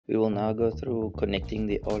We will now go through connecting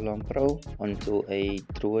the Olarm Pro onto a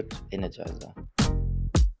Druid Energizer.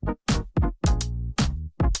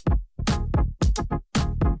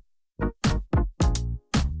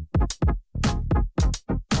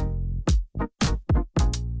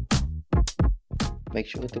 Make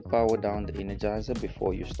sure to power down the Energizer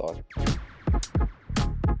before you start.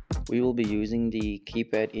 We will be using the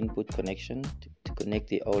keypad input connection to connect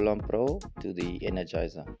the Olarm Pro to the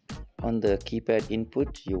Energizer. On the keypad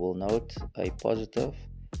input, you will note a positive,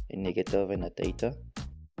 a negative and a data.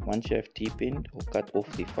 Once you have T-pinned or cut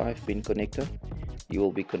off the 5-pin connector, you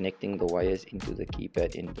will be connecting the wires into the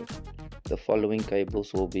keypad input. The following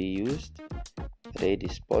cables will be used. Red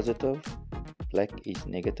is positive, black is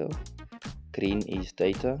negative, green is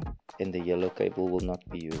data, and the yellow cable will not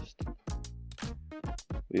be used.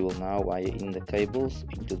 We will now wire in the cables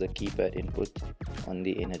into the keypad input on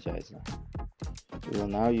the Energizer. We will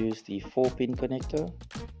now use the 4-pin connector,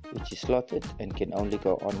 which is slotted and can only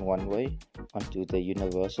go on one way, onto the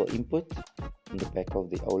universal input in the back of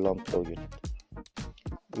the Olarm Pro unit.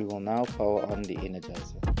 We will now power on the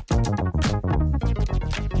Energizer.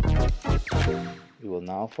 We will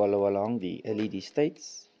now follow along the LED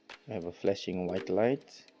states. We have a flashing white light,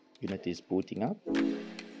 unit is booting up.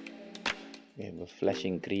 We have a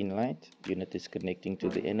flashing green light, unit is connecting to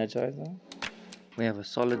the Energizer. We have a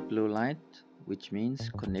solid blue light, which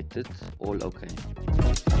means connected, all okay.